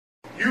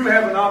You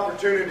have an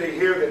opportunity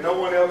here that no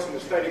one else in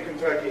the state of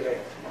Kentucky has.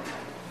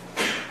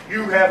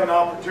 You have an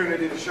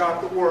opportunity to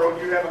shock the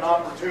world. You have an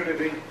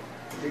opportunity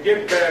to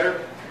get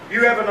better.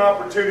 You have an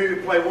opportunity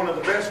to play one of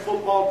the best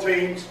football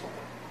teams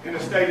in the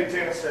state of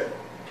Tennessee.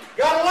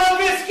 Gotta love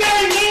this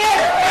game,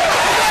 man!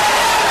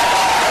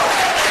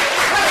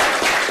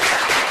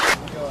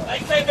 They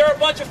say they're a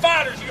bunch of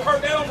fighters. You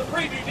heard that on the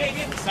preview, didn't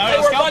you? They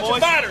were a bunch of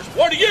fighters.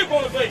 What are you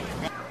going to be?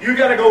 You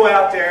got to go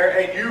out there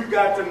and you've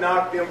got to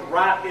knock them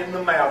right in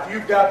the mouth.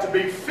 You've got to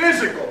be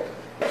physical.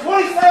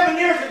 27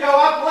 years ago,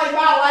 I played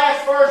my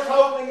last first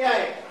opening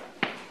game.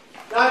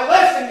 Now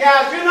listen,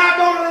 guys, you're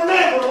not going to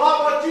remember a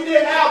lot what you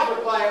did in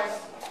algebra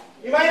class.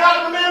 You may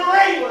not remember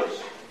English.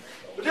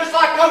 But just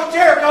like Coach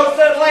Jericho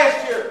said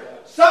last year,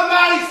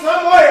 somebody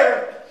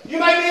somewhere, you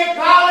may be in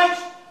college,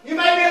 you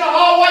may be in the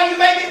hallway,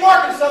 you may be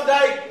working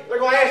someday, they're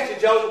going to ask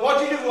you, Joseph,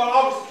 what'd you do on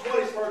August the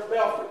 21st,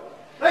 Belford?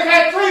 They've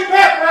had 3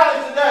 pep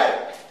rallies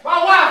today. My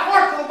wife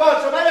worked with a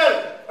bunch of them. They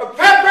had a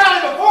pep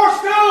rally before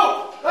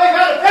school. They've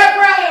had a pep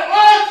rally at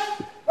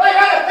lunch. They've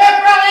had a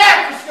pep rally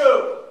after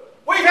school.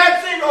 We've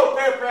had 0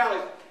 pep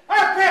rallies.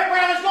 Our pep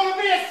rally's going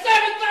to be at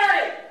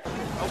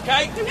 7:30.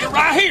 Okay? It's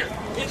right here.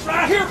 It's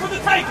right here for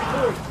the taking.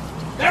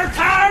 They're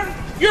tired.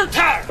 You're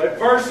tired.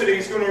 Adversity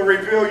is going to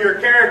reveal your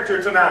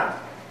character tonight.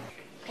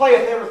 Play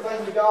with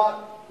everything you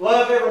got.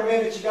 Love every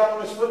minute you got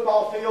on this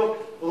football field.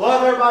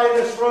 Love everybody in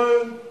this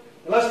room.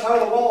 And let's tear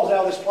the walls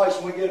out of this place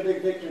when we get a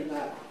big victory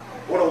tonight.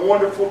 What a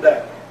wonderful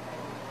day.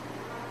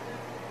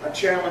 I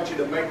challenge you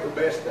to make the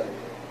best of it.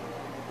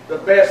 The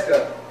best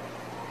of it.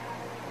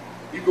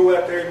 You go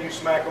out there and you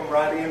smack them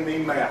right in the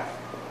mouth.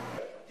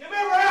 You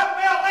remember how it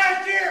felt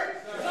last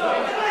year?